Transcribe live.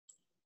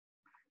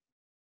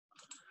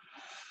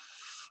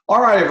All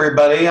right,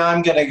 everybody,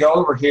 I'm going to go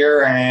over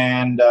here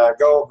and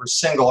go over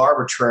single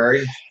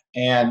arbitrary.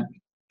 And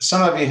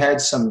some of you had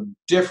some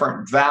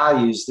different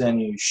values than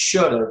you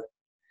should have.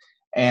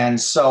 And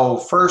so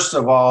first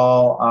of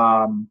all,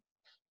 I'm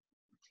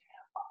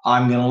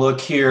going to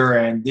look here,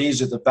 and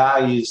these are the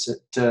values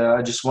that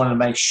I just wanted to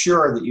make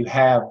sure that you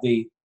have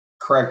the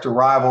correct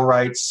arrival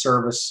rate,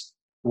 service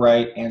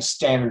rate, and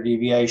standard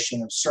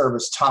deviation of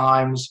service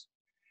times,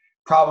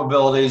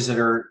 probabilities that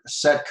are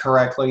set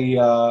correctly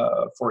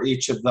for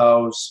each of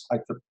those,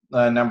 like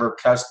the number of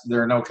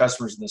there are no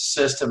customers in the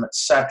system,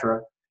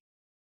 etc.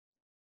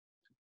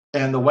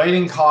 And the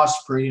waiting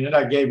cost per unit,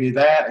 I gave you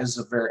that as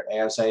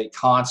a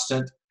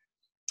constant,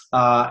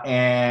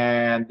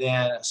 and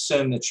then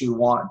assume that you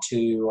want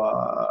to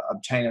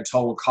obtain a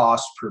total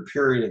cost per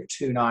period of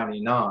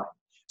 $2.99.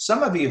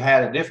 Some of you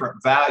had a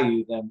different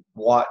value than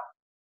what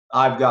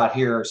I've got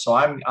here, so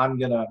I'm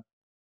gonna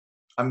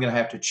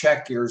have to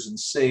check yours and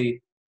see.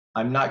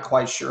 I'm not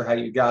quite sure how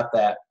you got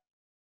that,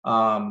 but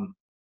I'm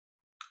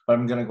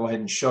going to go ahead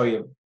and show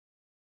you.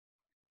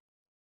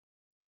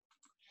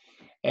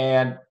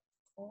 And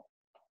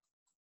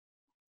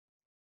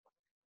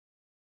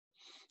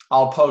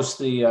I'll post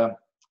the,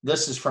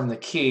 this is from the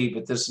key,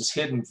 but this is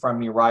hidden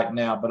from you right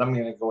now, but I'm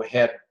going to go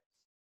ahead.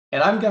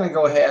 And I'm going to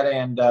go ahead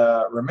and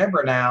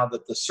remember now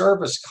that the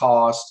service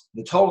cost,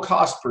 the total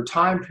cost per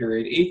time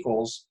period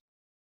equals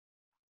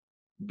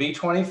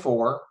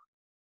B24.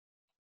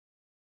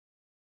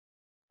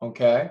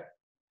 Okay,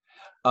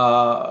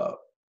 and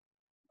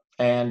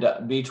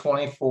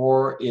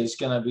B24 is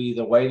going to be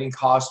the waiting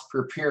cost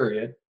per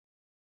period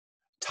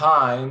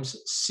times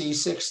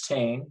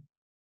C16,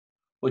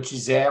 which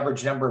is the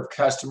average number of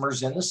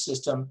customers in the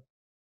system,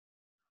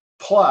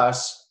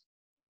 plus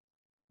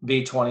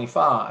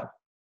B25.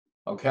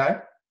 Okay,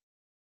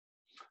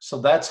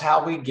 so that's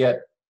how we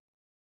get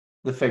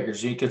the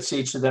figures. You can see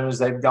each of them as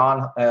they've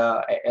gone,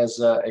 as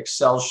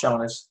Excel's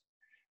shown us.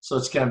 So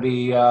it's going to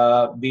be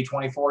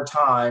B24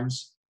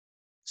 times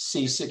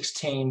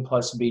C16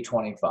 plus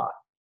B25.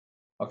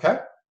 Okay?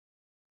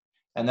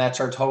 And that's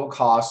our total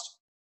cost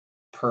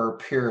per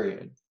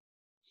period.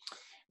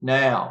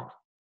 Now,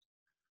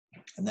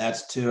 and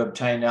that's to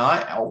obtain.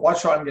 Now,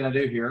 watch what I'm going to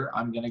do here.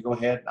 I'm going to go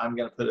ahead, I'm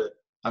going to put it,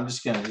 I'm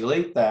just going to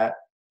delete that.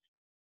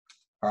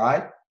 All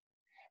right?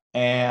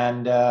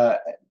 And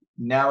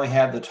now we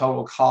have the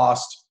total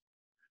cost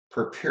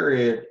per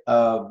period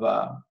of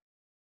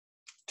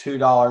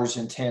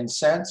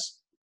 $2.10.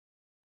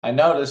 I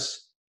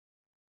notice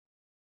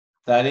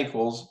that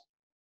equals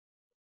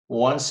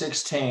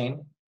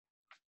 116.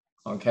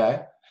 Okay,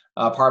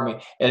 pardon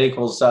me. It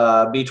equals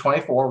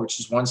B24, which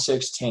is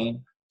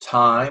 116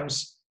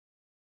 times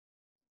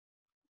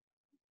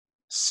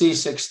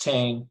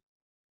C16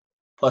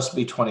 plus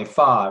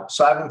B25.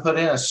 So I haven't put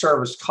in a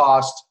service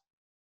cost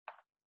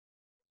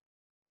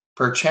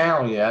per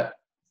channel yet.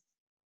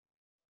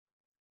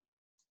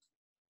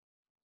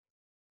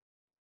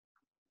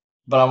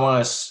 But I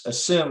want to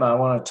assume I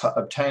want to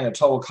obtain a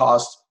total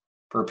cost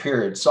per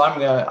period. So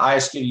I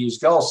ask you to use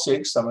goal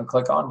seek, so I'm going to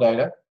click on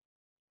data.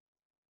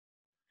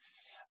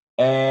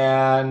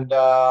 And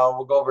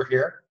we'll go over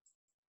here.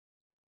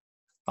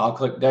 I'll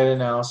click data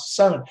analysis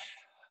 7.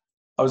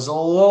 I was a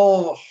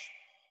little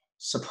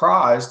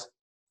surprised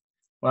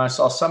when I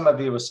saw some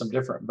of you with some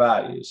different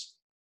values.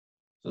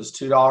 So it's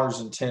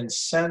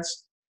 $2.10,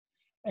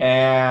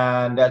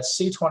 and that's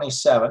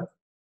C27.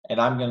 And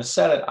I'm going to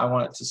set it. I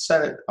want to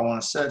set it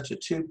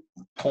to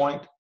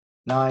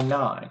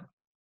 2.99.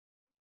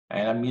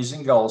 And I'm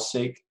using goal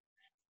seek.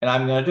 And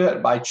I'm going to do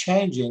it by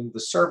changing the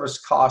service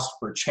cost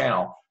per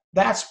channel.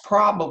 That's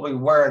probably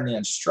where in the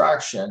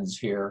instructions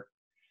here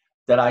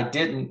that I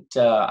didn't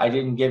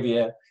give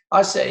you.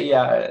 I say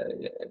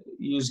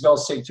use goal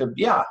seek to,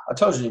 I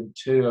told you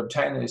to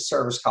obtain the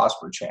service cost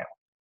per channel.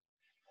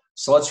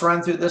 So let's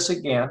run through this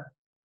again.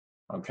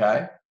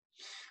 Okay.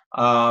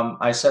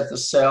 I set the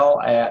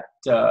cell at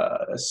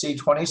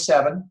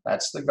C27,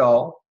 that's the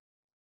goal.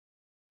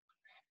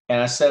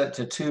 And I set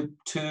it to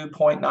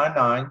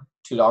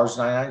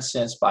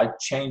 $2.99 by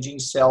changing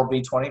cell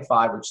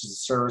B25, which is the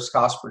service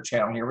cost per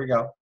channel. Here we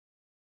go.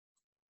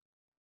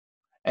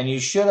 And you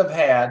should have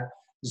had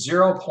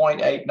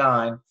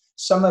 0.89.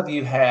 Some of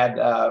you had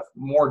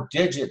more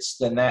digits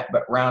than that,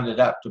 but rounded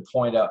up to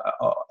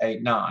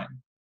 0.89.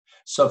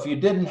 So if you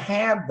didn't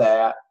have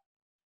that,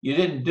 you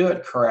didn't do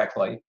it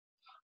correctly.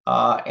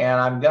 And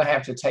I'm going to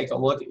have to take a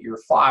look at your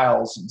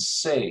files and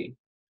see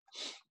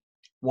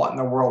what in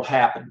the world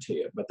happened to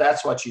you. But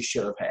that's what you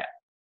should have had.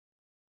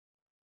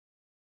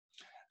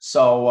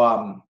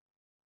 So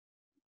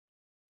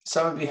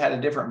some of you had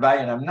a different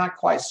value, and I'm not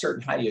quite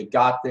certain how you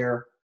got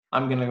there.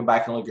 I'm going to go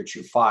back and look at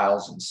your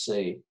files and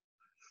see.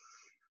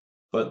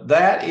 But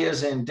that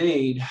is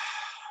indeed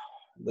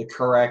the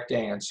correct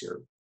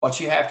answer. What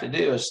you have to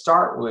do is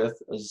start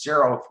with a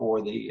 0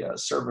 for the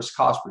service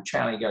cost per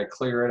channel. You got to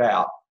clear it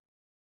out.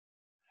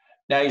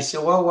 Now you say,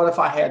 well, what if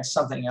I had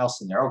something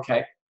else in there?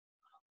 Okay,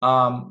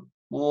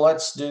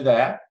 let's do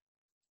that.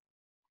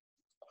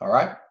 All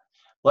right,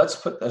 let's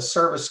put the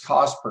service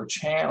cost per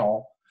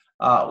channel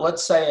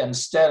Let's say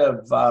instead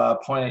of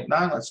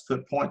 0.89, let's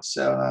put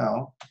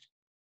 0.70.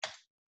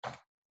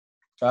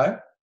 Okay,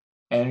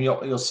 and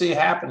you'll see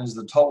happen is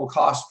the total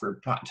cost per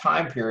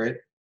time period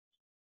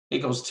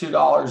equals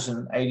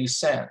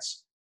 $2.80.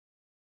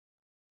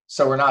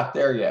 So we're not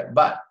there yet,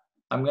 but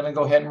I'm going to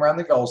go ahead and run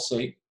the goal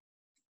seek,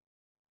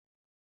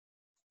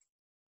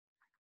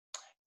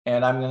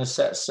 and I'm going to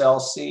set cell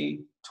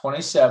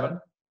C27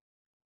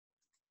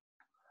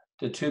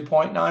 to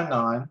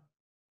 2.99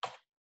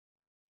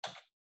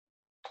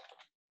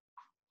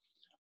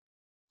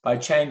 by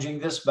changing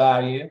this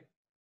value,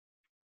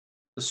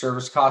 the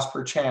service cost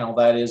per channel,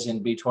 that is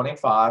in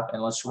B25,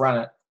 and let's run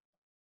it.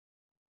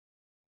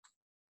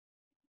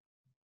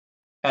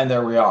 And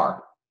there we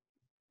are.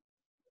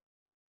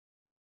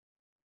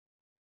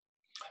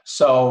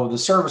 So the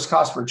service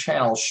cost per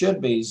channel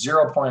should be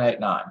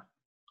 0.89.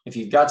 If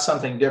you've got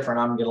something different,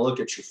 I'm going to look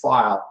at your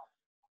file,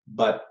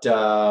 but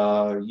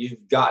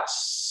you've got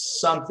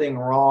something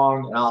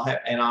wrong,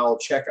 and I'll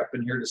check up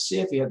in here to see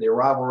if you have the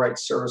arrival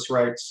rates, service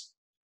rates,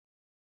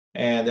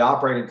 and the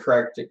operating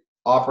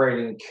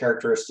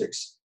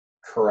characteristics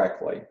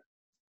correctly.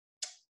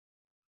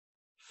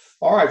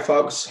 All right,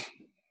 folks,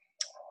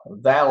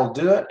 that'll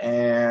do it,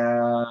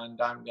 and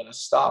I'm going to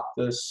stop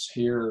this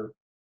here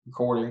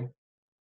recording.